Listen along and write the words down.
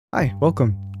Hi,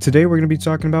 welcome. Today we're going to be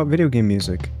talking about video game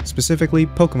music, specifically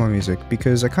Pokemon music,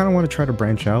 because I kind of want to try to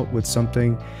branch out with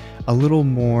something a little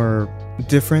more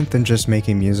different than just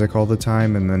making music all the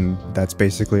time, and then that's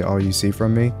basically all you see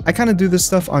from me. I kind of do this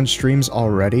stuff on streams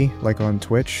already, like on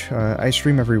Twitch. I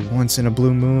stream every once in a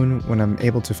blue moon when I'm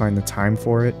able to find the time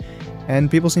for it, and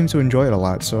people seem to enjoy it a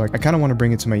lot, so I kind of want to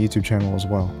bring it to my YouTube channel as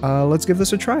well. Let's give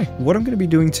this a try. What I'm going to be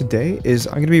doing today is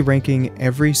I'm going to be ranking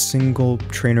every single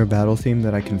trainer battle theme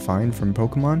that I can find from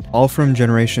Pokemon, all from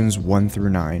generations 1 through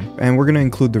 9. And we're going to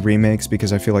include the remakes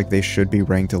because I feel like they should be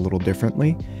ranked a little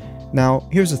differently. Now,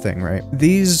 here's the thing, right?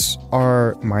 These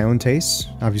are my own tastes.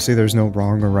 Obviously, there's no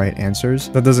wrong or right answers.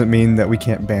 That doesn't mean that we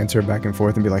can't banter back and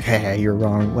forth and be like, hey, you're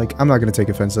wrong. Like, I'm not going to take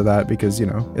offense to that because, you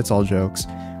know, it's all jokes.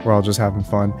 We're all just having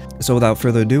fun. So without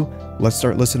further ado, let's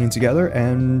start listening together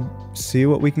and see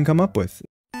what we can come up with.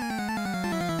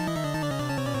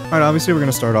 Alright, obviously we're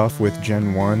going to start off with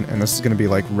Gen 1, and this is going to be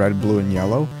like red, blue, and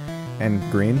yellow, and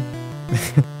green.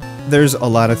 There's a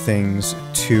lot of things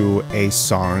to a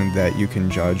song that you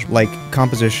can judge, like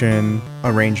composition,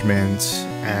 arrangement,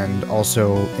 and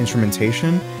also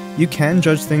instrumentation. You can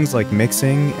judge things like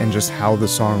mixing and just how the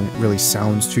song really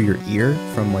sounds to your ear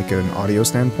from like an audio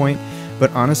standpoint.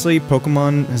 But honestly,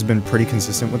 Pokemon has been pretty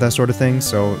consistent with that sort of thing,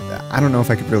 so I don't know if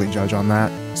I could really judge on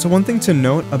that. So one thing to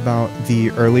note about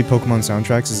the early Pokemon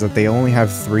soundtracks is that they only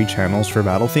have 3 channels for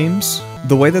battle themes.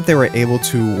 The way that they were able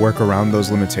to work around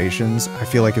those limitations, I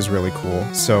feel like is really cool.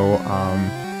 So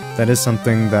that is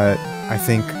something that I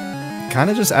think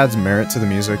kind of just adds merit to the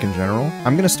music in general.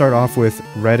 I'm going to start off with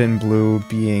red and blue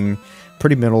being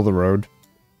pretty middle of the road.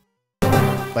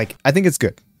 Like, I think it's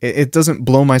good. It doesn't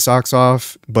blow my socks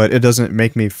off, but it doesn't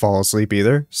make me fall asleep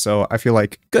either, so I feel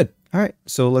like, good. Alright,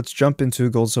 so let's jump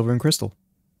into Gold, Silver, and Crystal.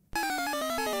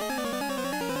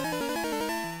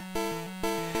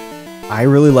 I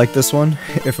really like this one,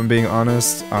 if I'm being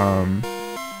honest. I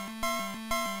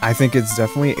think it's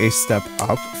definitely a step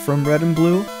up from Red and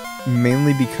Blue,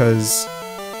 mainly because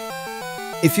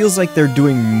it feels like they're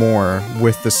doing more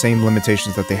with the same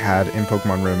limitations that they had in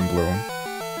Pokemon Red and Blue.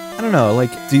 I don't know,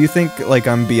 like, do you think, like,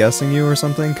 I'm BSing you or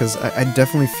something? Because I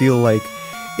definitely feel like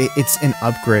it's an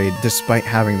upgrade despite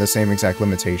having the same exact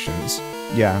limitations.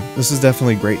 Yeah, this is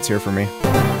definitely great tier for me.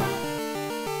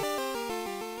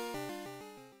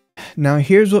 Now,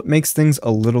 here's what makes things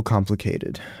a little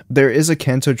complicated. There is a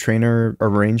Kanto trainer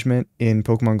arrangement in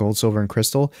Pokemon Gold, Silver, and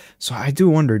Crystal, so I do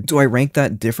wonder, do I rank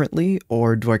that differently,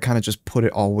 or do I kind of just put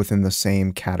it all within the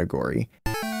same category?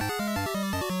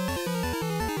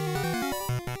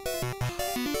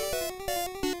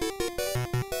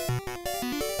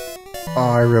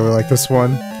 Oh, I really like this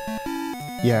one.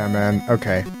 Yeah, man.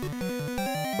 Okay.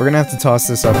 We're gonna have to toss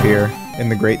this up here in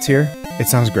the great tier. It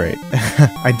sounds great.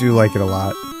 I do like it a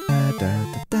lot.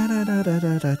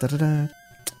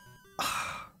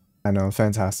 I know,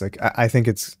 fantastic. I think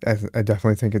it's... I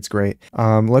definitely think it's great.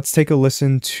 Let's take a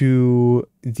listen to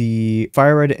the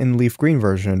Fire Red and Leaf Green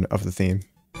version of the theme.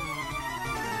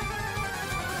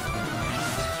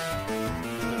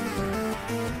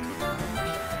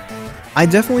 I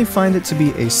definitely find it to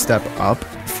be a step up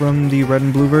from the Red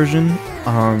and Blue version.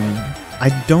 I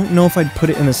don't know if I'd put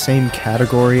it in the same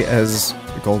category as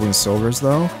the Gold and Silvers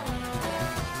though,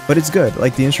 but it's good.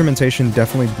 Like, the instrumentation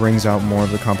definitely brings out more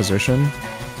of the composition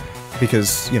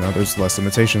because, you know, there's less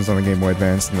limitations on the Game Boy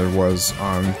Advance than there was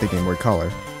on the Game Boy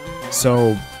Color.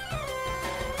 So,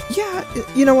 yeah,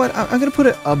 you know what? I'm gonna put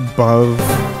it above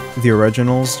the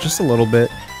originals just a little bit,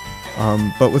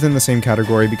 but within the same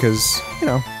category because, you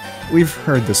know, we've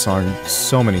heard this song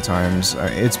so many times,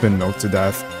 it's been milked to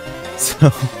death, so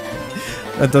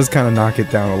that does kind of knock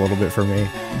it down a little bit for me.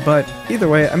 But either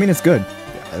way, I mean, it's good.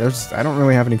 I don't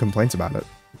really have any complaints about it.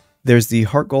 There's the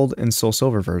Heart Gold and Soul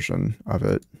Silver version of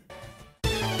it.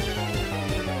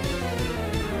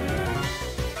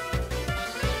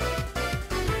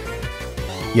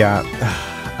 Yeah,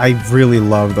 I really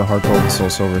love the Heart Gold and Soul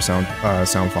Silver sound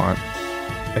font.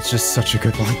 It's just such a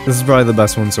good one. This is probably the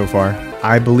best one so far.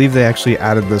 I believe they actually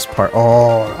added this part.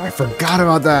 Oh, I forgot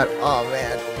about that. Oh,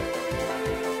 man.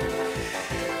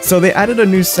 So they added a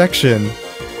new section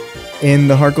in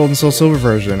the Heart Gold and Soul Silver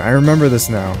version. I remember this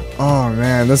now. Oh,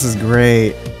 man, this is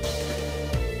great.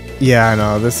 Yeah, I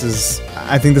know.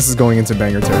 I think this is going into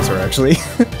banger territory, actually.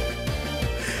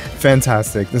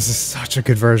 Fantastic. This is such a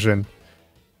good version.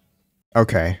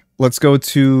 Okay, let's go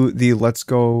to the Let's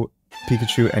Go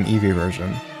Pikachu and Eevee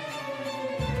version.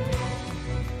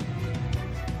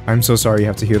 I'm so sorry you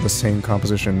have to hear the same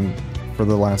composition for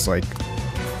the last, like,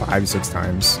 5-6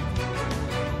 times.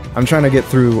 I'm trying to get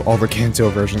through all the Kanto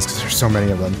versions because there's so many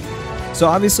of them. So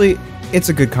obviously, It's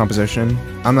a good composition.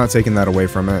 I'm not taking that away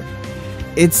from it.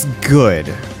 It's good.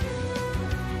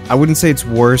 I wouldn't say it's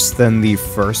worse than the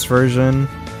first version,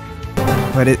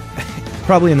 but it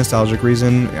probably a nostalgic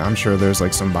reason. I'm sure there's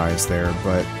like some bias there,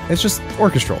 but it's just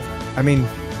orchestral. I mean,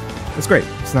 it's great.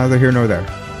 It's neither here nor there,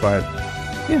 but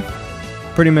yeah,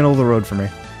 pretty middle of the road for me.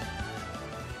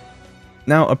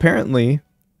 Now, apparently,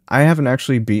 I haven't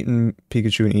actually beaten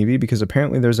Pikachu and Eevee because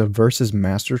apparently there's a versus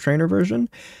Master Trainer version.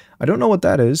 I don't know what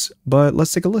that is, but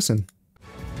let's take a listen.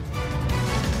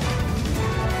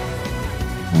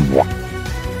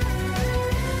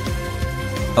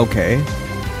 Okay.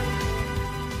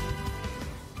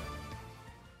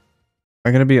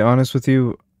 I'm gonna be honest with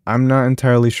you, I'm not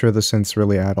entirely sure the synths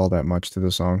really add all that much to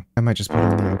the song. I might just put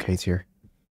it in the okay tier.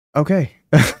 Okay.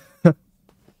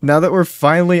 Now that we're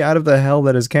finally out of the hell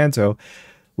that is Kanto,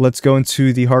 let's go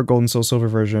into the Heart Gold and Soul Silver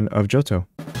version of Johto.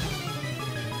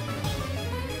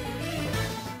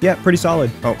 Yeah, pretty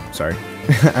solid. Oh, sorry.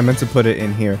 I meant to put it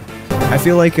in here. I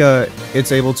feel like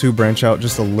it's able to branch out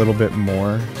just a little bit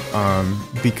more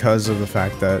because of the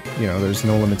fact that, you know, there's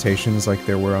no limitations like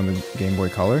there were on the Game Boy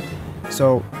Color.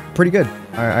 So, pretty good.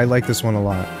 I like this one a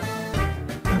lot.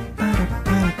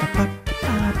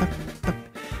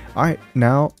 Alright,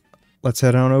 now let's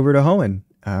head on over to Hoenn.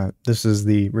 This is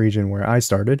the region where I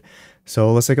started,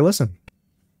 so let's take a listen.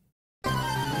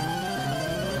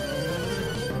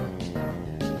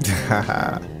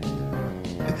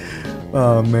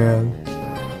 Oh man.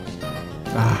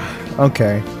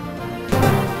 Okay.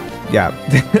 Yeah,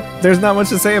 there's not much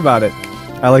to say about it.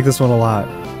 I like this one a lot.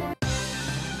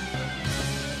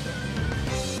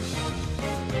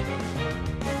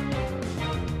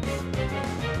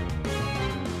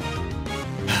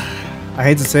 I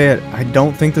hate to say it, I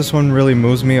don't think this one really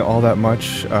moves me all that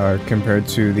much compared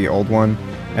to the old one,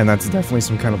 and that's definitely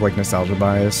some kind of like nostalgia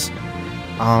bias.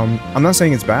 I'm not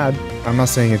saying it's bad, I'm not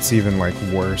saying it's even like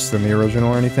worse than the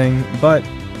original or anything, but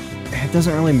it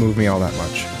doesn't really move me all that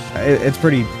much. It's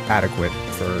pretty adequate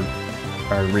for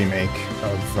a remake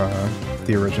of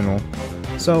the original.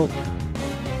 So,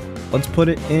 let's put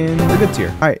it in the good tier.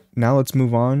 Alright, now let's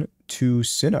move on to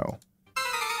Sinnoh.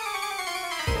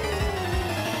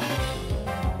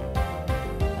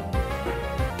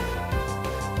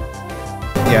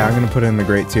 Yeah, I'm gonna put it in the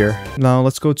great tier. Now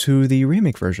let's go to the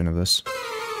remake version of this.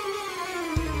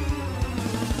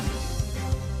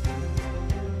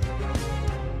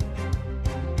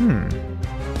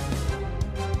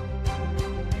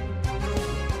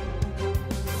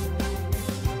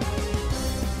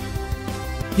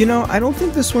 You know, I don't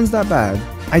think this one's that bad.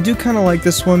 I do kind of like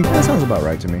this one. That sounds about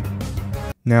right to me.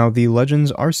 Now, the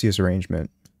Legends Arceus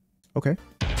arrangement. Okay.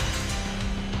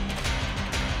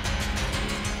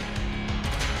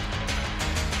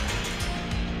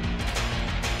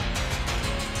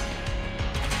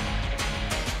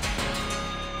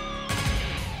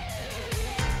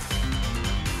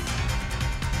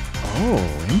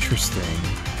 Oh, interesting.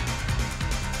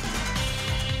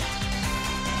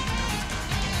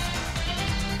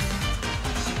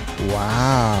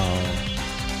 Wow.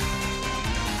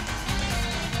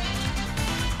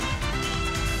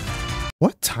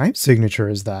 What time signature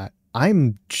is that?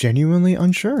 I'm genuinely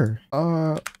unsure.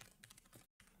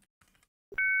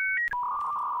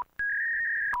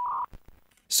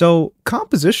 So,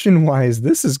 composition-wise,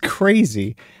 this is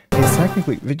crazy. It's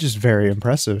technically just very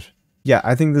impressive. Yeah,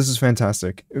 I think this is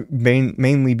fantastic.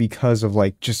 Mainly because of,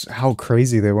 like, just how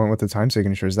crazy they went with the time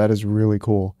signatures. That is really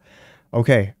cool.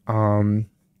 Okay,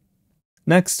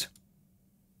 next.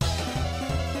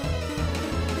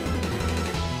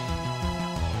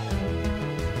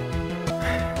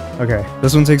 Okay,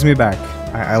 this one takes me back.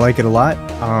 I like it a lot.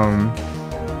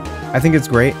 I think it's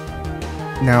great.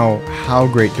 Now, how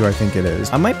great do I think it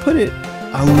is? I might put it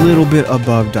a little bit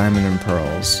above Diamond and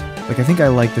Pearls. Like, I think I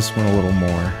like this one a little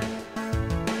more.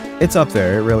 It's up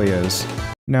there, it really is.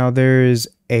 Now, there's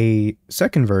a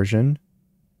second version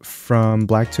from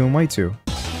Black 2 and White 2.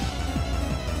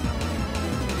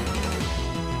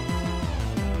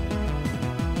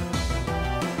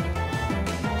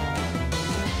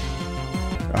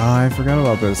 I forgot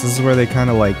about this. This is where they kind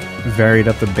of like varied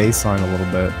up the bass line a little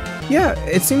bit. Yeah,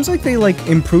 it seems like they like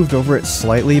improved over it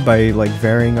slightly by like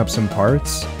varying up some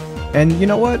parts. And you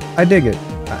know what? I dig it.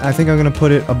 I think I'm gonna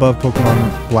put it above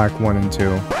Pokemon Black 1 and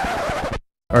 2.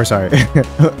 Or sorry,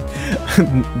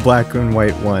 Black and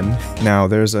White 1. Now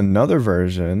there's another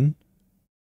version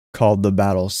called the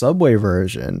Battle Subway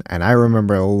version, and I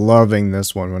remember loving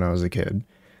this one when I was a kid.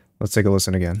 Let's take a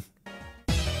listen again.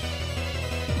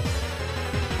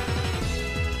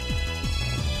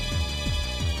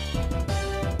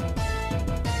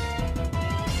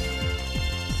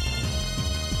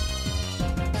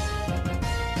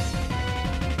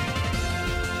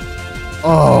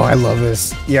 Oh, I love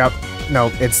this. Yep. No,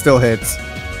 it still hits.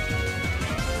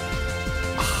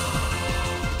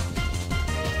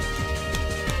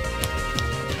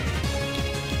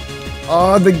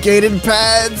 Oh, the gated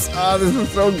pads! Oh, this is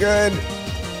so good!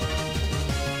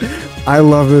 I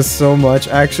love this so much,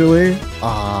 actually.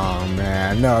 Oh,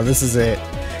 man. No, this is it.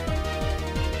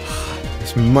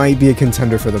 This might be a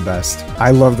contender for the best.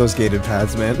 I love those gated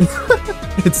pads, man.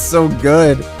 It's so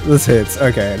good. This hits.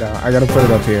 Okay, now I gotta put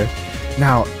it up here.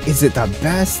 Now, is it the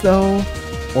best, though?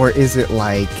 Or is it,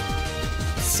 like,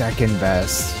 second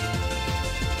best?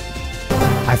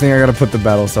 I think I gotta put the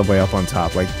Battle Subway up on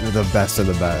top, like the best of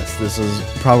the best. This is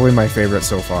probably my favorite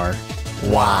so far.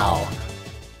 Wow.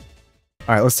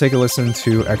 Alright, let's take a listen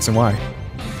to X and Y.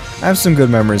 I have some good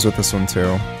memories with this one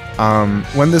too.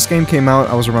 When this game came out,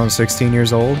 I was around 16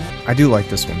 years old. I do like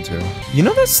this one too. You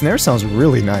know, that snare sounds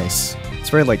really nice. It's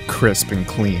very like crisp and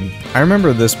clean. I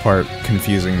remember this part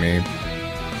confusing me.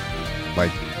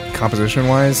 Like,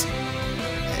 composition-wise,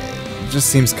 it just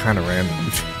seems kind of random.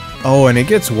 Oh, and it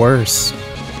gets worse.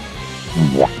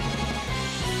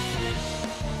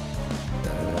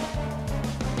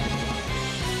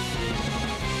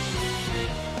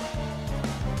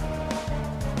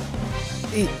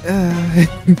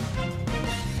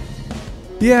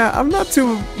 Yeah, I'm not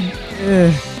too...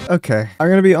 Okay. I'm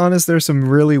gonna be honest, there's some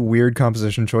really weird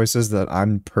composition choices that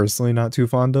I'm personally not too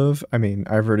fond of. I mean,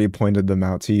 I've already pointed them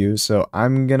out to you, so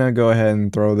I'm gonna go ahead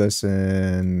and throw this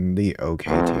in the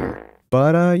okay tier.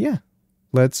 But, yeah.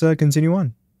 Let's continue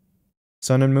on.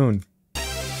 Sun and Moon.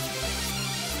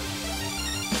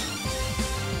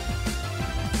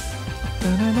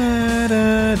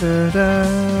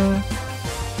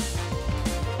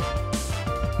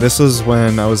 This was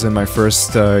when I was in my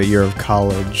first year of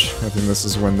college. I think this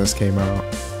is when this came out.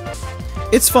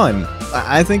 It's fun.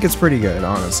 I think it's pretty good,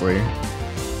 honestly.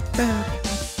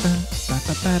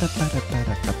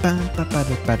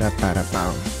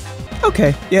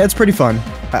 Okay, yeah, it's pretty fun.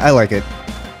 I like it.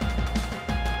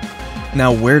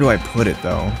 Now, where do I put it,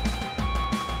 though?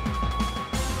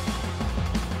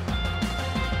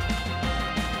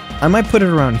 I might put it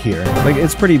around here. Like,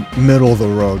 it's pretty middle of the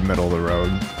road,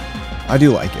 I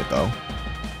do like it, though.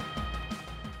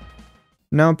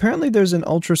 Now, apparently there's an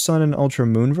Ultra Sun and Ultra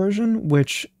Moon version,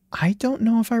 which I don't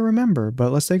know if I remember,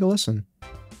 but let's take a listen.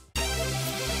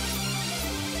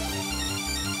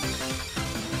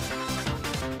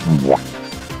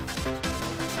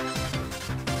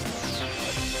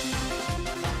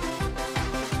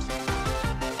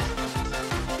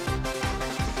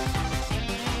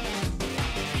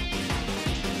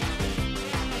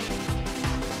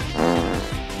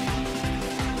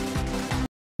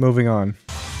 Moving on.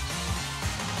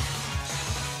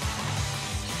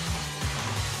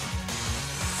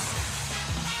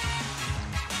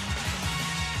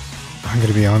 I'm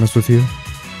gonna be honest with you.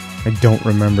 I don't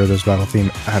remember this battle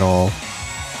theme at all.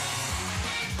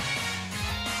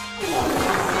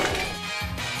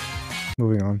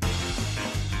 Moving on.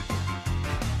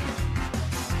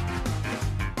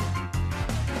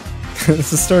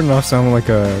 This is starting off sounding like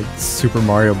a Super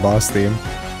Mario boss theme.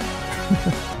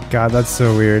 God, that's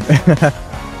so weird. Da,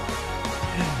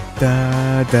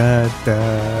 da,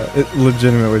 da. It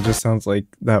legitimately just sounds like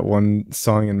that one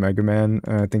song in Mega Man.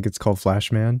 I think it's called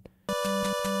Flashman.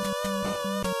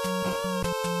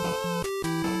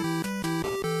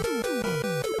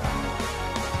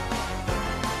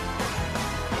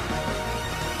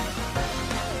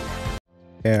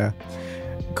 Yeah.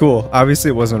 Cool.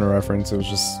 Obviously it wasn't a reference, it was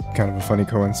just kind of a funny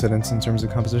coincidence in terms of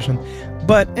composition.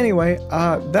 But anyway,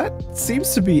 that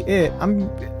seems to be it.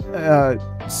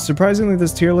 Surprisingly,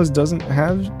 this tier list doesn't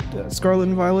have Scarlet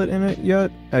and Violet in it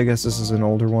yet. I guess this is an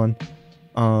older one.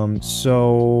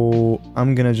 So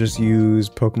I'm gonna just use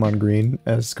Pokemon Green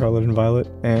as Scarlet and Violet,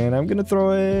 and I'm gonna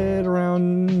throw it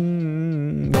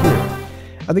around here.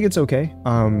 I think it's okay.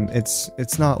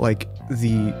 It's not like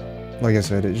like I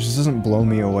said, it just doesn't blow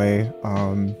me away,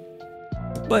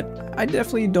 but I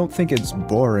definitely don't think it's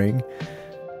boring.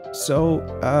 So,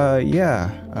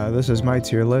 yeah, this is my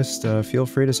tier list. Feel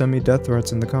free to send me death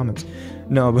threats in the comments.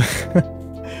 No, but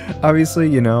obviously,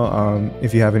 you know,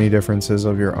 if you have any differences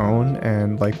of your own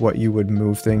and like what you would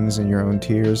move things in your own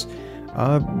tiers,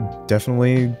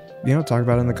 definitely, you know, talk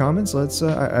about it in the comments.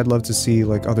 I'd love to see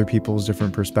like other people's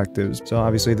different perspectives. So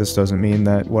obviously this doesn't mean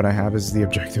that what I have is the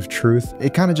objective truth.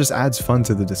 It kind of just adds fun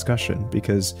to the discussion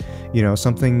because, you know,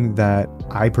 something that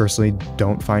I personally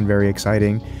don't find very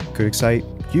exciting could excite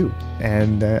you.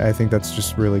 And I think that's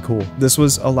just really cool. This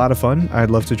was a lot of fun. I'd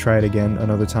love to try it again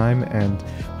another time, and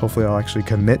hopefully I'll actually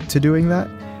commit to doing that.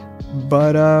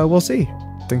 But we'll see.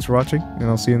 Thanks for watching, and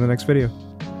I'll see you in the next video.